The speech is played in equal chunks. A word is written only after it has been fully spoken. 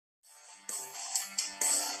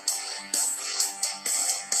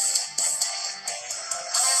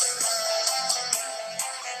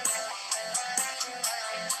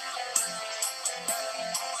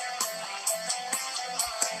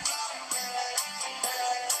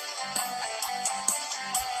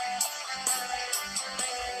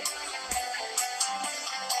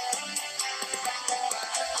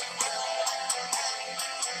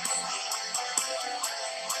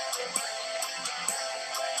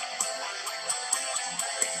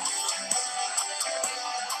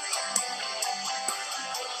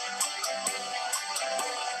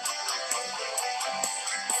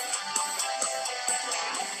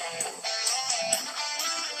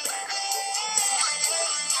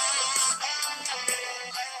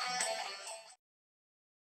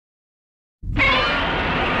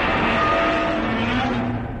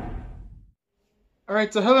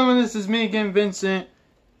Alright, so hello, and this is me again, Vincent,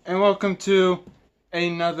 and welcome to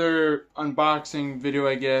another unboxing video,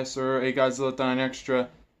 I guess, or a Godzillathon extra.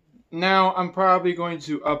 Now, I'm probably going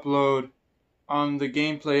to upload the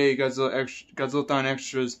gameplay Godzillathon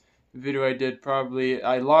extras video I did. Probably,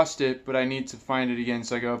 I lost it, but I need to find it again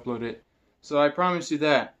so I can upload it. So I promise you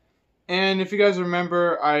that. And if you guys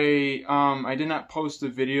remember, I did not post the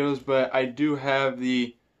videos, but I do have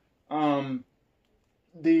the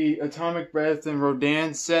Atomic Breath and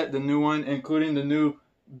Rodan set, the new one, including the new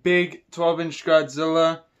big 12-inch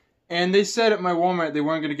Godzilla. And they said at my Walmart they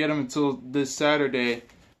weren't going to get them until this Saturday,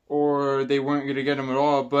 or they weren't going to get them at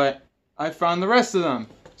all, but I found the rest of them.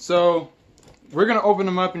 So we're going to open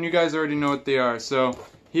them up, and you guys already know what they are. So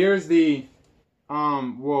here's the,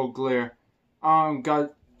 whoa, glare,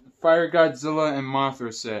 Fire Godzilla and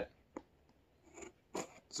Mothra set.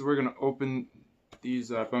 So we're going to open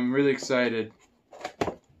these up. I'm really excited.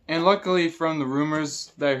 And luckily, from the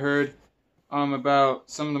rumors that I heard about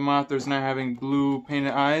some of the Mothras not having blue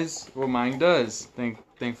painted eyes, well, mine does,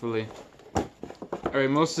 thankfully. Alright,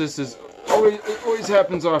 most of this is always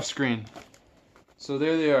happens off screen. So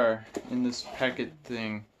there they are in this packet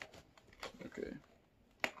thing. Okay.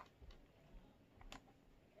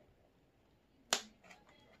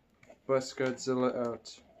 Bust Godzilla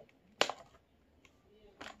out.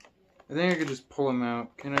 I think I could just pull him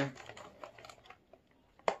out. Can I?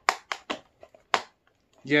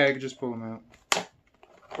 Yeah, I could just pull him out.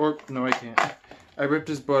 Or, no, I can't. I ripped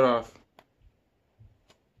his butt off.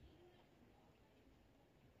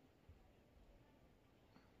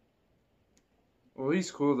 Well,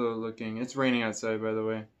 he's cool though looking. It's raining outside, by the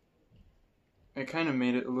way. I kind of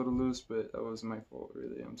made it a little loose, but that wasn't my fault,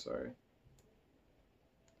 really. I'm sorry.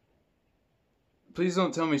 Please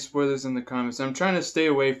don't tell me spoilers in the comments. I'm trying to stay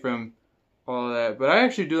away from all of that, but I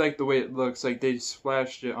actually do like the way it looks, like they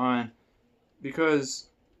splashed it on, because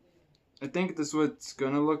I think this is what it's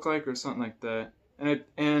gonna look like, or something like that.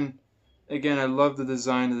 And again, I love the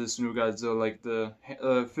design of this new Godzilla, like the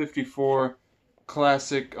 54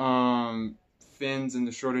 classic fins and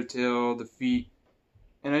the shorter tail, the feet.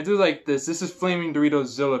 And I do like this. This is Flaming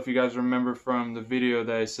Doritos-Zilla, if you guys remember from the video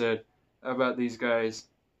that I said about these guys.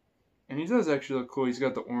 And he does actually look cool. He's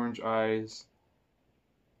got the orange eyes.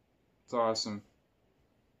 It's awesome.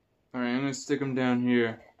 Alright, I'm gonna stick him down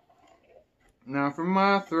here. Now for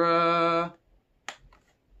Mothra.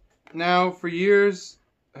 Now for years,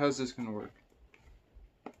 how's this gonna work?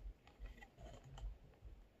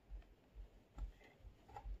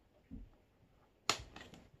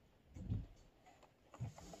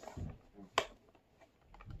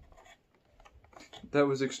 That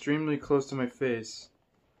was extremely close to my face.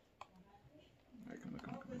 Alright, come on.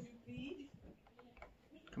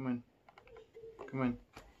 Come on. Come on.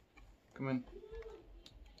 Come on.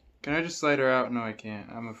 Can I just slide her out? No, I can't.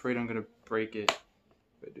 I'm afraid I'm gonna break it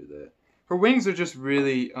if I do that. Her wings are just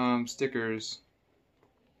really stickers.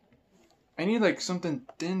 I need like something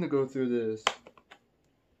thin to go through this.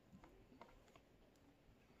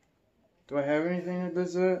 Do I have anything that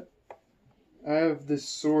does that? I have this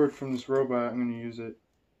sword from this robot. I'm gonna use it.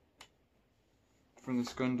 From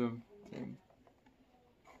this Gundam thing.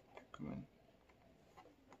 Come on.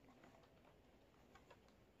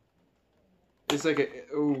 It's like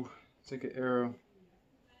it's like an arrow.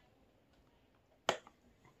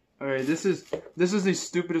 Alright, this is the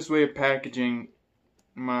stupidest way of packaging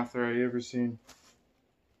Mothra I ever seen.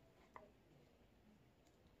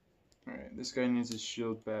 Alright, this guy needs his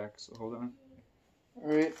shield back, so hold on.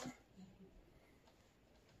 Alright.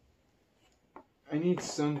 I need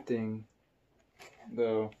something,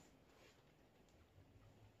 though.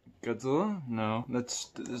 Godzilla? No, this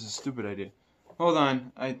is a stupid idea. Hold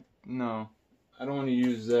on, no. I don't want to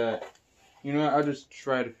use that. You know what? I'll just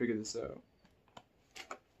try to figure this out.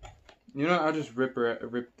 You know what? I'll just rip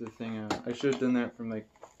the thing out. I should have done that from like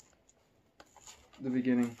the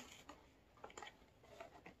beginning.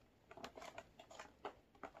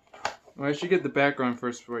 Well, I should get the background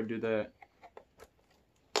first before I do that.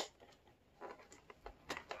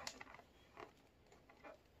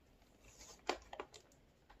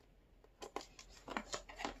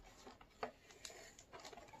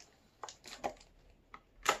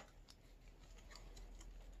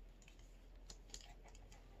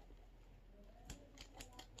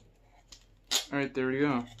 Alright, there we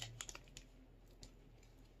go.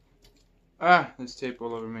 Ah, there's tape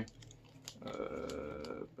all over me.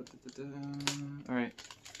 Alright.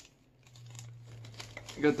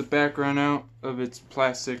 I got the background out of its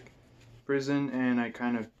plastic prison, and I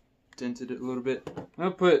kind of dented it a little bit.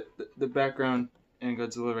 I'll put the background and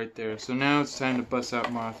Godzilla right there. So now it's time to bust out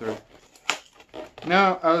Mothra.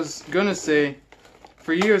 Now, I was gonna say,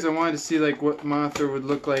 For years I wanted to see like what Mothra would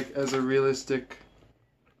look like as a realistic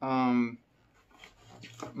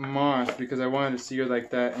moth, because I wanted to see her like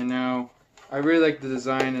that, and now I really like the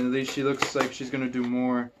design, and at least she looks like she's gonna do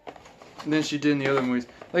more than she did in the other movies.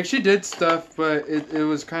 Like, she did stuff, but it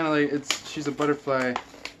was kind of like she's a butterfly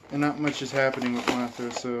and not much is happening with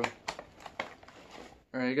Mothra. So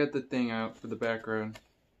alright, I got the thing out for the background,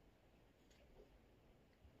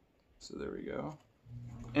 so there we go.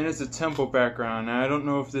 And it's a temple background. Now I don't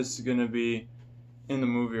know if this is gonna be in the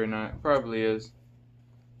movie or not. It probably is,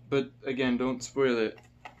 but again, don't spoil it.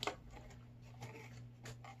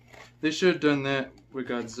 They should have done that with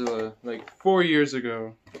Godzilla like 4 years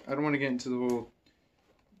ago. I don't want to get into the whole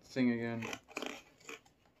thing again.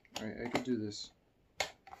 Alright, I can do this.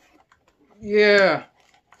 Yeah!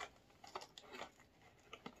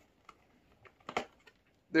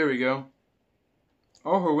 There we go.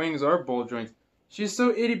 All her wings are ball joints. She's so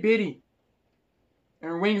itty bitty. And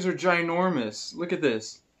her wings are ginormous. Look at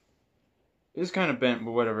this. It's kind of bent,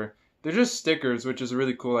 but whatever. They're just stickers, which is a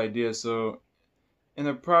really cool idea. So, and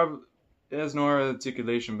they're probably, it has no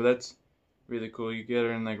articulation, but that's really cool. You get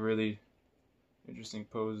her in like really interesting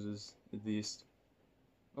poses, at least.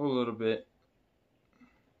 A little bit.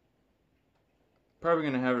 Probably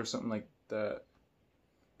gonna have her something like that.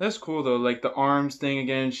 That's cool though, like the arms thing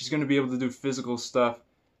again. She's gonna be able to do physical stuff.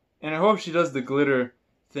 And I hope she does the glitter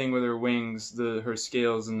thing with her wings, her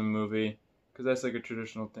scales in the movie. Because that's like a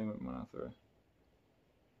traditional thing with Mothra.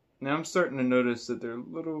 Now I'm starting to notice that they're a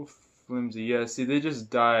little flimsy. Yeah, see, they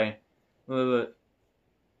just die.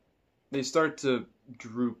 They start to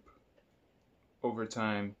droop over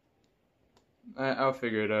time. I'll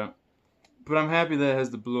figure it out. But I'm happy that it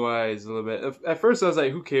has the blue eyes a little bit. At first I was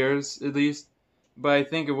like, who cares, at least. But I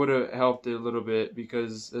think it would have helped it a little bit,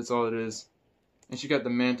 because that's all it is. And she got the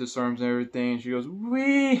mantis arms and everything. And she goes,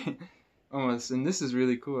 wee! Almost. And this is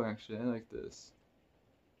really cool, actually. I like this.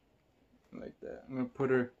 I like that. I'm going to put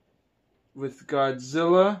her with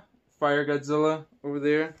Godzilla, Fire Godzilla, over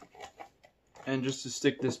there. And just to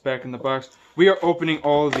stick this back in the box. We are opening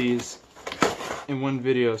all of these in one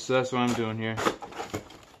video, so that's what I'm doing here.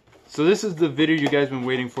 So this is the video you guys have been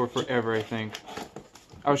waiting for forever, I think.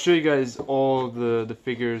 I'll show you guys all the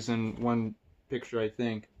figures in one picture, I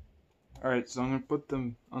think. Alright, so I'm going to put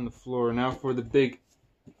them on the floor. Now for the big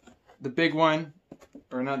one,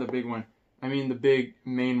 or not the big one, I mean the big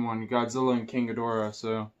main one, Godzilla and King Ghidorah.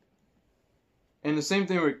 So, and the same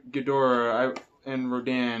thing with Ghidorah and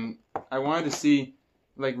Rodan. I wanted to see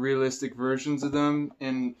like realistic versions of them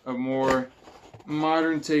and a more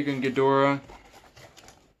modern take on Ghidorah.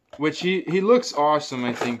 Which he looks awesome,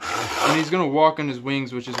 I think. And he's going to walk on his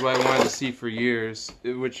wings, which is what I wanted to see for years.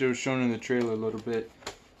 Which it was shown in the trailer a little bit.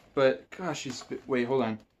 But, gosh, wait, hold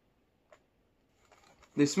on.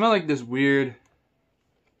 They smell like this weird,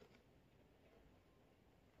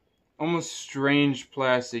 almost strange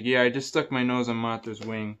plastic. Yeah, I just stuck my nose on Mothra's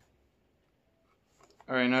wing.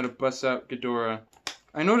 Alright, now to bust out Ghidorah.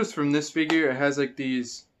 I noticed from this figure, it has like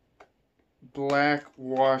these black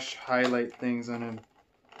wash highlight things on him.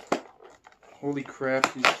 Holy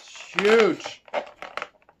crap, he's huge!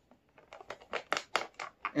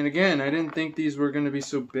 And again, I didn't think these were going to be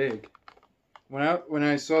so big. When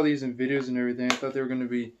I saw these in videos and everything, I thought they were going to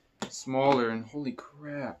be smaller, and holy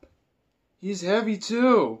crap. He's heavy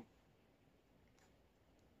too!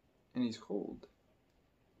 And he's cold.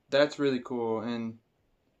 That's really cool, and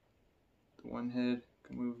the one head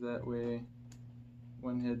can move that way,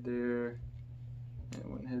 one head there,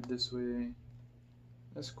 and one head this way.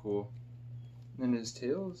 That's cool. And his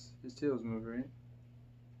tails move, right?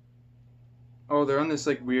 Oh, they're on this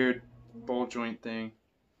like weird ball joint thing.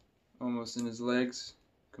 Almost, and his legs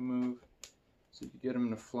can move. So you can get him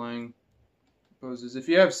into flying poses. If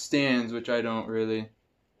you have stands, which I don't really.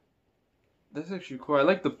 That's actually cool. I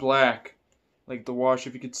like the black. Like the wash,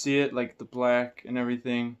 if you could see it, like the black and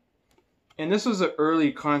everything. And this was an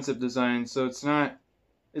early concept design, so it's not,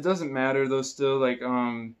 it doesn't matter though still, like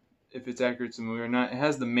if it's accurate to the movie or not. It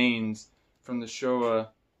has the manes from the Showa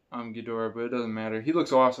Ghidorah, but it doesn't matter. He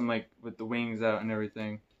looks awesome, like with the wings out and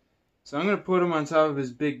everything. So I'm gonna put him on top of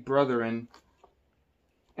his big brother, and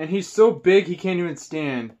he's so big he can't even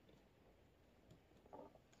stand.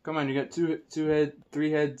 Come on, you got three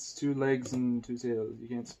heads, 2 legs, and 2 tails. You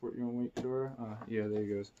can't support your own weight, Ghidorah? Yeah, there he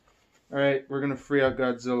goes. Alright, we're gonna free out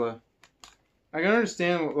Godzilla. I can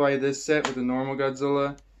understand why this set with the normal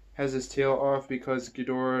Godzilla has his tail off, because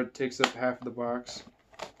Ghidorah takes up half of the box.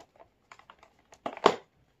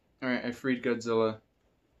 Alright, I freed Godzilla.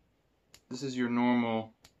 This is your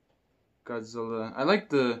normal Godzilla. I like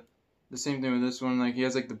the same thing with this one. Like, he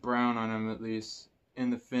has like the brown on him at least,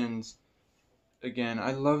 and the fins. again.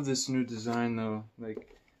 I love this new design though.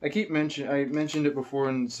 Like I mentioned it before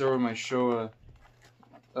in several of my Showa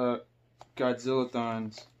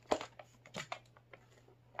Godzillathons.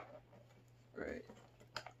 Right.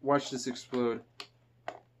 Watch this explode.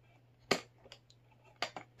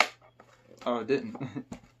 Oh, it didn't.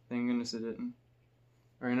 Thank goodness it didn't.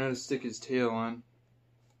 Alright, now to stick his tail on.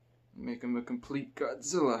 Make him a complete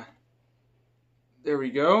Godzilla. There we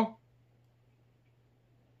go.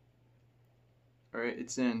 Alright,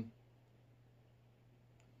 it's in.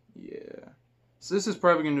 Yeah. So this is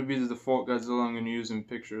probably going to be the default Godzilla I'm going to use in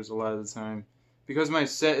pictures a lot of the time. Because my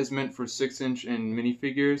set is meant for 6-inch and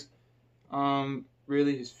minifigures.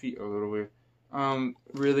 Really, his feet are a little weird.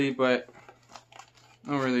 Really, but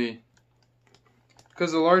not really.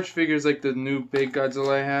 Because the large figures, like the new big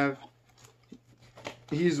Godzilla I have,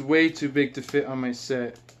 he's way too big to fit on my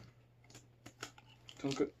set.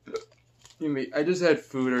 Don't go. I just had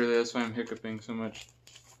food earlier, that's why I'm hiccuping so much.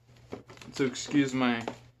 So excuse my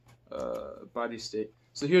body state.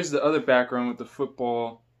 So here's the other background with the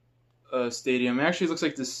football stadium. It actually looks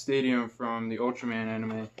like the stadium from the Ultraman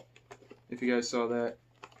anime. If you guys saw that.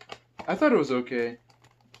 I thought it was okay.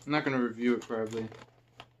 I'm not going to review it probably.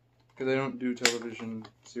 Because I don't do television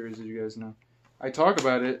series, as you guys know. I talk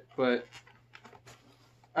about it, but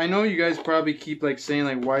I know you guys probably keep like saying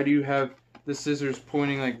like, why do you have the scissors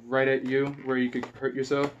pointing like right at you where you could hurt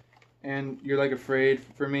yourself? And you're like afraid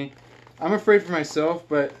for me. I'm afraid for myself,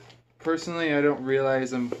 but personally I don't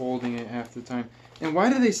realize I'm holding it half the time. And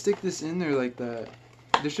why do they stick this in there like that?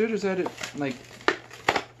 They should have just had it like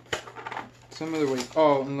some other way.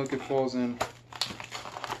 Oh, and look, it falls in.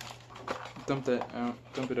 Dump that out.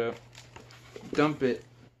 Dump it out. Dump it.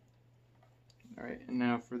 Alright, and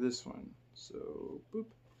now for this one. So, boop.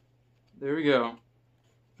 There we go.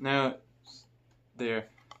 Now, there.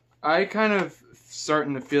 I kind of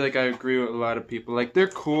starting to feel like I agree with a lot of people. Like, they're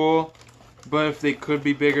cool, but if they could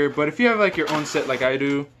be bigger. But if you have, like, your own set like I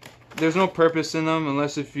do, there's no purpose in them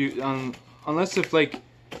unless if you, unless if, like,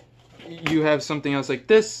 you have something else like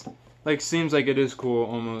this. Like, seems like it is cool,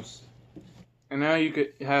 almost. And now you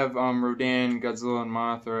could have Rodan, Godzilla, and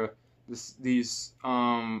Mothra. These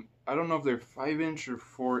I don't know if they're 5-inch or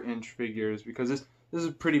 4-inch figures because this is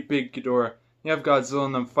a pretty big Ghidorah. You have Godzilla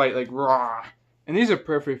and them fight like raw, and these are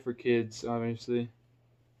perfect for kids, obviously.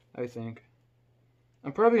 I think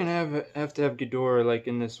I'm probably gonna have to have Ghidorah like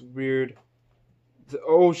in this weird.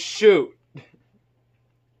 Oh shoot!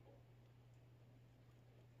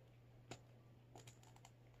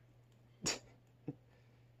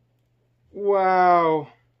 Wow.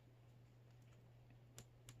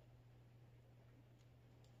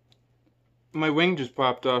 My wing just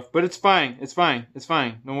popped off, but it's fine. It's fine. It's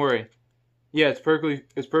fine. Don't worry. Yeah, it's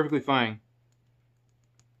perfectly fine.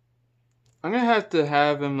 I'm gonna have to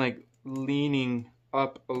have him like leaning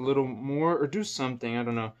up a little more or do something. I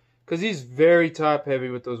don't know, cause he's very top heavy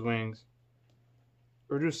with those wings.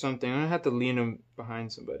 Or do something. I'm gonna have to lean him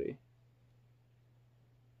behind somebody.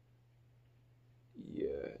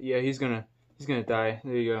 Yeah, he's gonna die.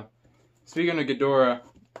 There you go. Speaking of Ghidorah,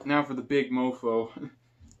 now for the big mofo.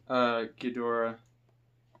 Ghidorah.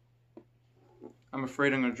 I'm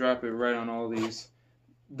afraid I'm gonna drop it right on all these.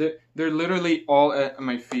 They're literally all at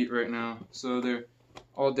my feet right now, so they're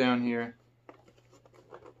all down here.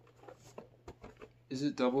 Is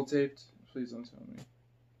it double taped? Please don't tell me.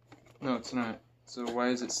 No, it's not. So why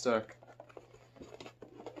is it stuck?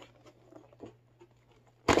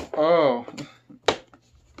 Oh,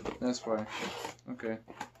 that's why. Okay.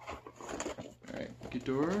 All right,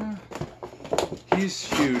 Ghidorah. He's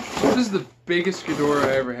huge. This is the biggest Ghidorah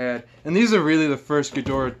I ever had. And these are really the first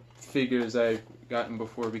Ghidorah figures I've gotten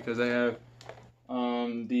before because I have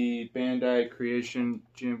the Bandai Creation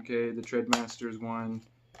GMK, the Treadmasters one,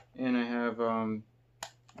 and I have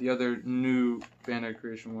the other new Bandai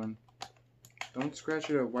Creation one. Don't scratch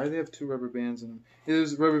it up. Why do they have 2 rubber bands in them?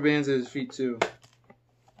 There's rubber bands at his feet too.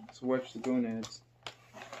 So watch the gonads.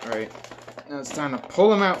 Alright, now it's time to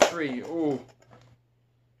pull him out free. Oh.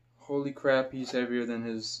 Holy crap, he's heavier than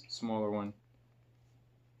his smaller one.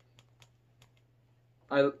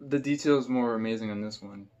 The detail is more amazing on this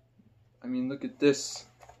one. I mean, look at this.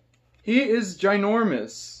 He is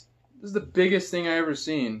ginormous. This is the biggest thing I ever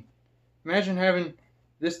seen. Imagine having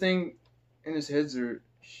this thing, and his heads are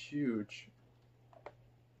huge.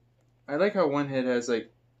 I like how one head has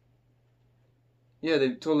like... Yeah,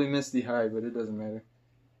 they totally missed the eye, but it doesn't matter.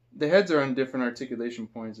 The heads are on different articulation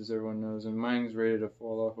points, as everyone knows, and mine's ready to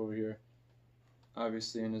fall off over here.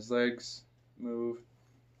 Obviously, and his legs move.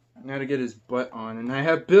 Now to get his butt on, and I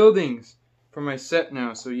have buildings for my set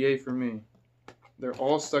now, so yay for me. They're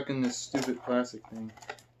all stuck in this stupid plastic thing.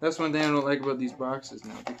 That's one thing I don't like about these boxes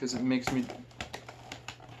now, because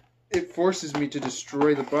it forces me to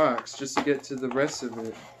destroy the box just to get to the rest of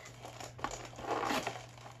it.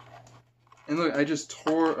 And look, I just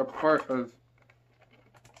tore a part of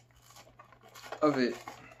it.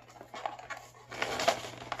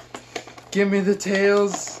 Give me the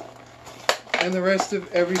tails and the rest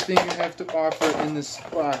of everything I have to offer in this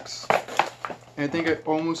box. And I think I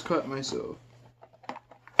almost cut myself.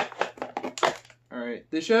 Alright,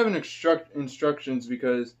 they should have an instructions,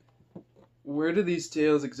 because where do these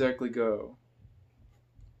tails exactly go?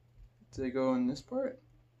 Do they go in this part?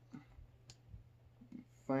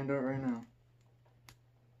 Find out right now.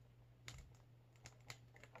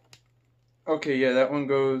 Okay, yeah, that one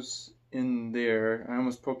goes in there. I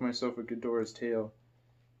almost poked myself with Ghidorah's tail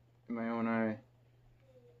in my own eye.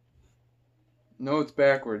 No, it's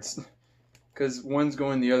backwards. Because one's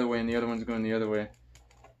going the other way and the other one's going the other way.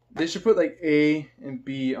 They should put like A and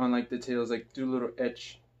B on like the tails, like do little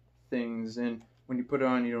etch things, and when you put it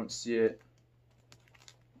on you don't see it.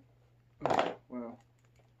 Oh, wow.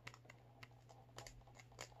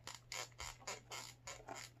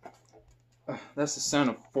 That's the sound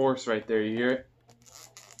of force right there, you hear it?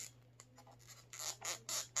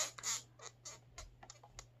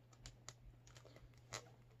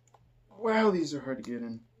 Wow, these are hard to get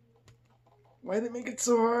in. Why do they make it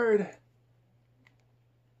so hard?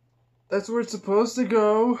 That's where it's supposed to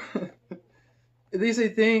go. At least I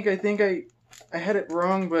think I had it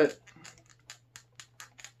wrong, but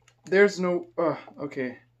there's no,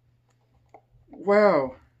 okay.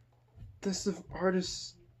 Wow. That's the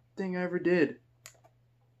hardest thing I ever did.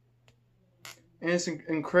 And it's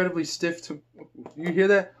incredibly stiff to, you hear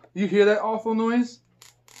that? You hear that awful noise?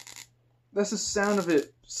 That's the sound of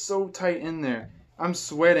it so tight in there. I'm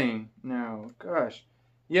sweating now. Gosh.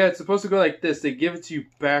 Yeah, it's supposed to go like this. They give it to you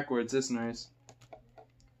backwards. That's nice.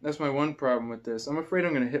 That's my one problem with this. I'm afraid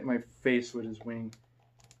I'm going to hit my face with his wing.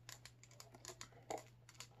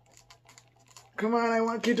 Come on, I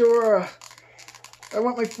want Ghidorah. I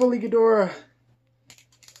want my fully Ghidorah.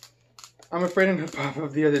 I'm afraid I'm going to pop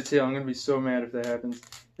up the other tail. I'm going to be so mad if that happens.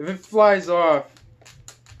 If it flies off.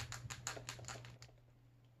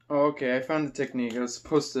 Oh, okay. I found the technique. I was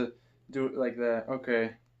supposed to do it like that.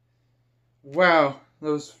 Okay. Wow. That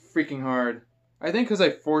was freaking hard. I think because I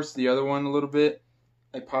forced the other one a little bit,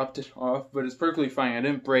 I popped it off, but it's perfectly fine. I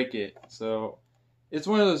didn't break it. So, it's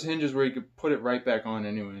one of those hinges where you could put it right back on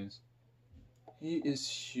anyways. He is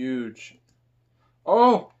huge.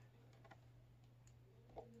 Oh!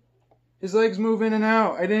 His legs move in and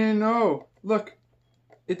out. I didn't know. Look.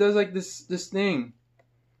 It does like this thing.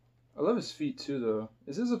 I love his feet too, though.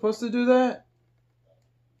 Is it supposed to do that?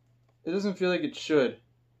 It doesn't feel like it should.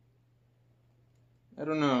 I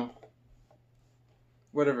don't know.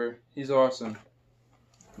 Whatever. He's awesome.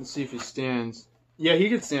 Let's see if he stands. Yeah, he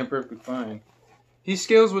could stand perfectly fine. He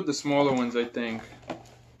scales with the smaller ones, I think.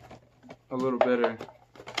 A little better.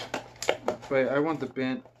 But I want the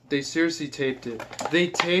band. They seriously taped it. They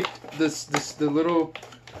taped the little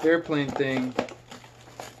airplane thing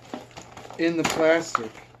in the plastic.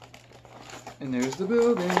 And there's the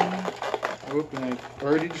building. Oh, and I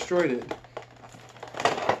already destroyed it.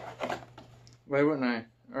 Why wouldn't I?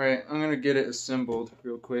 Alright, I'm gonna get it assembled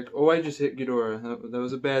real quick. Oh, I just hit Ghidorah. That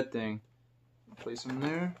was a bad thing. Place him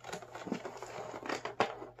there.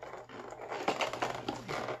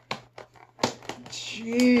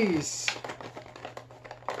 Jeez.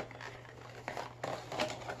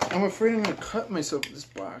 I'm afraid I'm gonna cut myself with this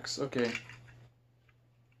box. Okay.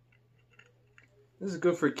 This is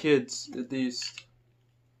good for kids, at least.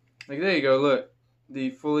 Like, there you go, look.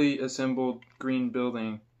 The fully assembled green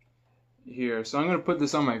building here. So I'm going to put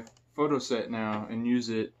this on my photo set now and use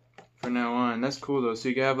it for now on. That's cool, though. So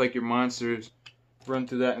you can have, like, your monsters run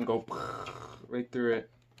through that and go right through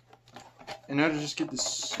it. And now to just get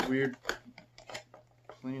this weird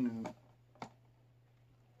plane out.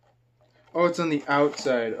 Oh, it's on the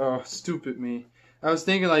outside. Oh, stupid me. I was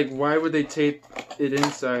thinking, like, why would they tape it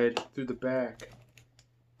inside through the back?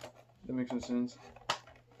 That makes no sense.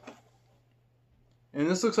 And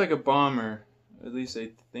this looks like a bomber. At least I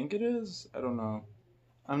think it is. I don't know.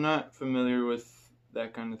 I'm not familiar with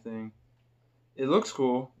that kind of thing. It looks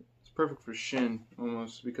cool. It's perfect for Shin,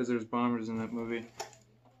 almost, because there's bombers in that movie.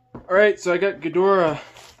 Alright, so I got Ghidorah.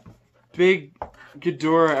 Big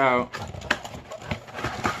Ghidorah out.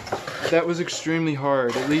 That was extremely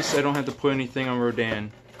hard. At least I don't have to put anything on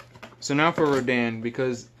Rodan. So now for Rodan,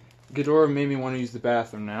 because Ghidorah made me want to use the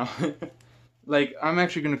bathroom now. Like, I'm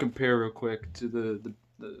actually going to compare real quick to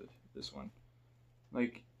this one.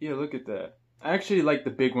 Like, yeah, look at that. I actually like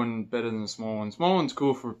the big one better than the small one. Small one's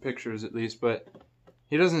cool for pictures, at least, but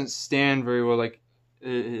He doesn't stand very well like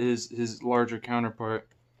his larger counterpart.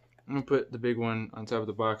 I'm gonna put the big one on top of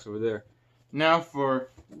the box over there. Now for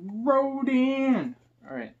Rodan.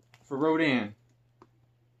 All right, for Rodan.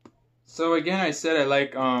 So again, I said I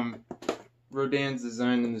like Rodan's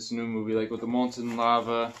design in this new movie, like with the molten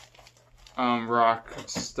lava, rock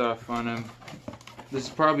stuff on him. This is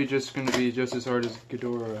probably just gonna be just as hard as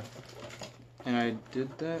Ghidorah. And I did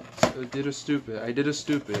that. I did a stupid.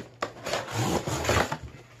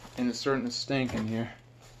 And it's starting to stink in here.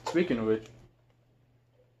 Speaking of which,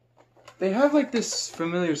 they have like this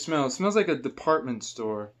familiar smell. It smells like a department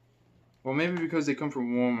store. Well, maybe because they come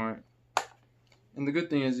from Walmart. And the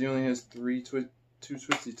good thing is he only has two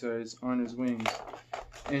twisty ties on his wings.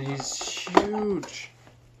 And he's huge.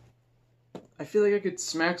 I feel like I could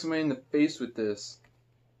smack somebody in the face with this.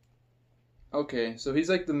 Okay, so he's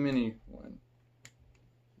like the mini one.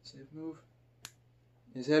 His head move?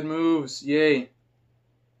 His head moves. Yay.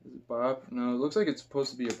 Is it Bob? No, it looks like it's supposed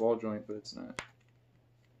to be a ball joint, but it's not.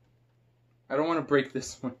 I don't want to break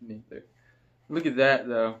this one either. Look at that,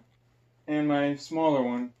 though. And my smaller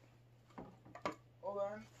one. Hold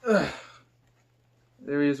on. Ugh.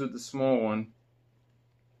 There he is with the small one.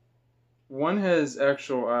 One has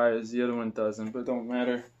actual eyes, the other one doesn't, but don't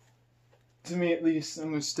matter. To me, at least. I'm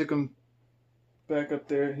going to stick him back up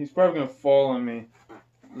there. He's probably going to fall on me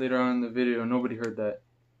later on in the video. Nobody heard that.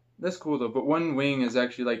 That's cool, though. But one wing is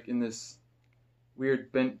actually, like, in this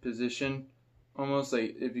weird bent position. Almost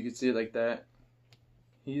like, if you could see it like that.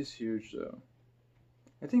 He's huge, though.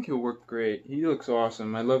 I think he'll work great. He looks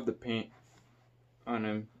awesome. I love the paint on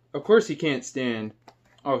him. Of course he can't stand.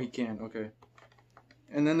 Oh, he can. Okay.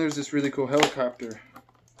 And then there's this really cool helicopter.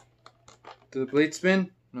 Do the blades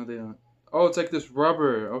spin? No, they don't. Oh, it's like this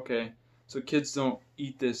rubber. Okay. So kids don't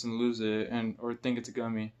eat this and lose it or think it's a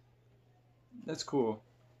gummy. That's cool.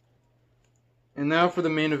 And now for the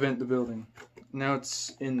main event, the building. Now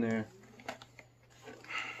it's in there.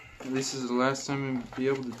 At least this is the last time I'll be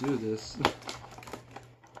able to do this.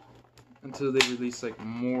 Until they release like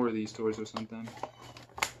more of these toys or something.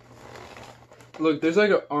 Look, there's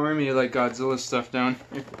like an army of like Godzilla stuff down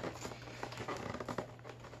here.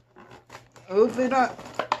 Oh, they not.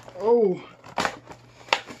 Oh.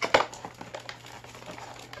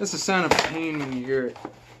 That's the sound of pain when you hear it.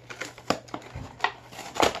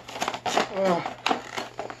 Oh.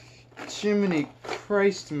 Jiminy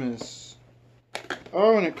Christmas.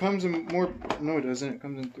 Oh, and it comes in more. No, it doesn't. It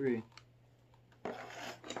comes in 3.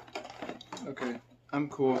 Okay, I'm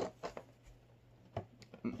cool.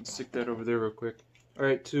 Stick that over there real quick.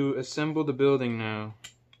 Alright, to assemble the building now.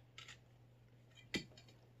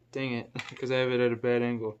 Dang it, because I have it at a bad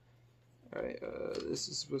angle. Alright, this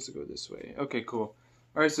is supposed to go this way. Okay, cool.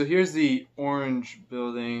 Alright, so here's the orange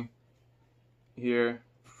building here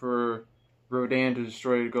for Rodan to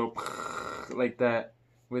destroy, to go like that.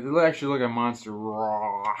 Wait, it'll actually look like a monster.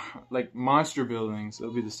 Raw. Like Monster Buildings.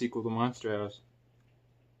 It'll be the sequel to Monster House.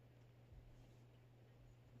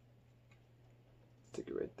 Stick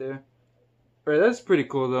it right there. Alright, that's pretty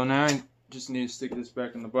cool though. Now I just need to stick this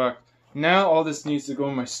back in the box. Now all this needs to go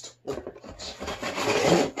in my storage.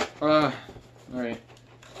 Alright.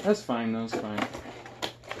 That's fine though, it's fine.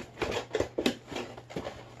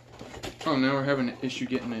 Oh, now we're having an issue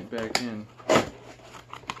getting it back in.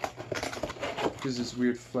 There's this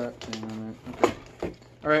weird flap thing on it. Okay.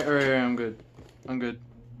 Alright, I'm good. I'm good.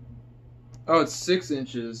 Oh, it's 6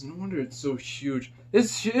 inches. No wonder it's so huge.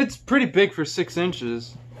 It's pretty big for 6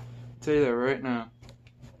 inches. I'll tell you that right now.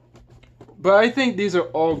 But I think these are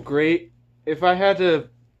all great. If I had to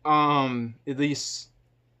at least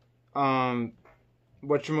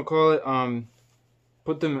whatchamacallit,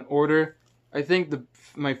 put them in order, I think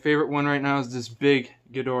my favorite one right now is this big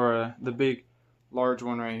Ghidorah, the big large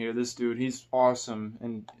one right here. This dude, he's awesome,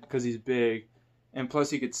 and because he's big, and plus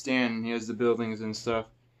he could stand, and he has the buildings and stuff.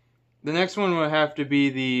 The next one would have to be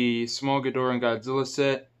the small Ghidorah and Godzilla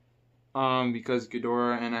set, because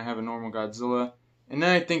Ghidorah and I have a normal Godzilla. And then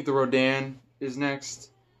I think the Rodan is next.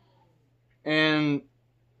 And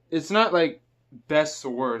it's not like best to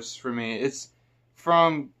worst for me. It's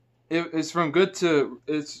from really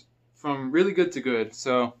good to good.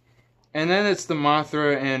 So, and then it's the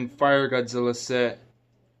Mothra and Fire Godzilla set.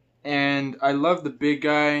 And I love the big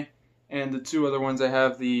guy, and the 2 other ones I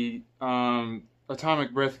have, the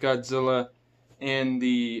Atomic Breath Godzilla and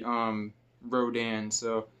the Rodan.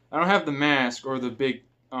 So I don't have the mask or the big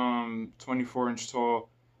 24-inch tall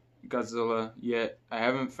Godzilla yet. I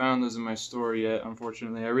haven't found those in my store yet,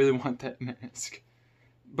 unfortunately. I really want that mask.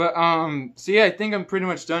 But so yeah, I think I'm pretty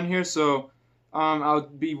much done here. So I'll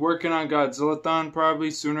be working on Godzillathon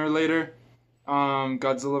probably sooner or later.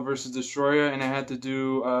 Godzilla vs. Destroyer, and I had to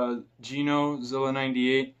do Geno, Zilla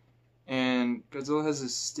 98, and Godzilla has a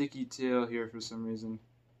sticky tail here for some reason.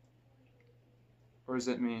 Or is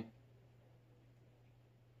that me?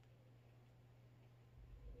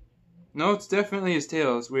 No, it's definitely his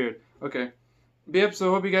tail. It's weird. Okay. But yep,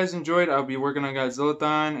 so hope you guys enjoyed. I'll be working on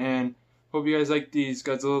Godzillathon, and hope you guys like these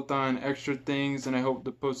Godzillathon extra things, and I hope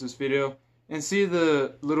to post this video. And see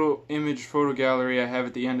the little image photo gallery I have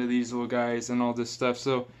at the end of these little guys and all this stuff.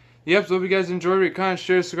 So, yep, so hope you guys enjoyed. Rate, comment,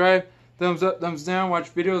 share, subscribe. Thumbs up, thumbs down.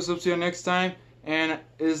 Watch videos. Hope to see you next time. And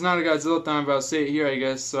it's not a Godzillathon, but I'll say it here, I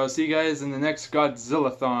guess. So I'll see you guys in the next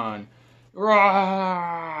Godzillathon.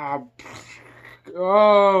 Rah!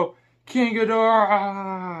 Oh, King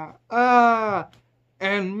Ghidorah! Ah!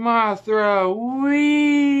 And Mothra!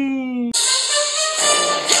 Whee!